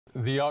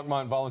The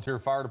Elkmont Volunteer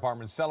Fire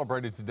Department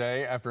celebrated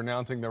today after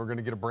announcing they were going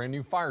to get a brand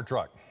new fire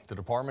truck. The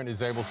department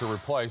is able to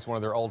replace one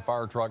of their old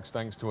fire trucks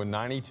thanks to a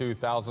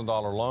 $92,000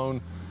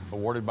 loan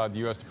awarded by the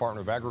U.S.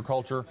 Department of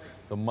Agriculture.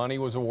 The money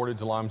was awarded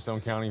to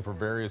Limestone County for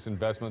various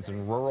investments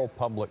in rural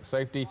public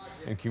safety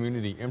and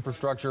community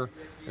infrastructure.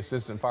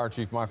 Assistant Fire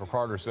Chief Michael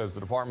Carter says the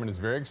department is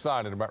very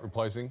excited about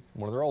replacing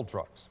one of their old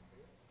trucks.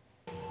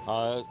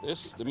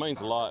 It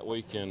means a lot.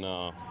 We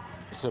can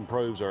this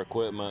improves our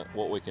equipment,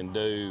 what we can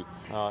do,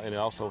 and it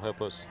also helps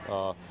us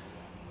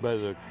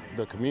better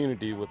the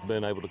community with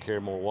being able to carry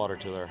more water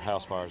to their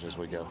house fires as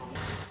we go.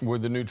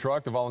 With the new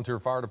truck, the Volunteer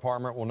Fire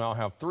Department will now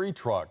have 3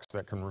 trucks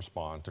that can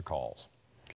respond to calls.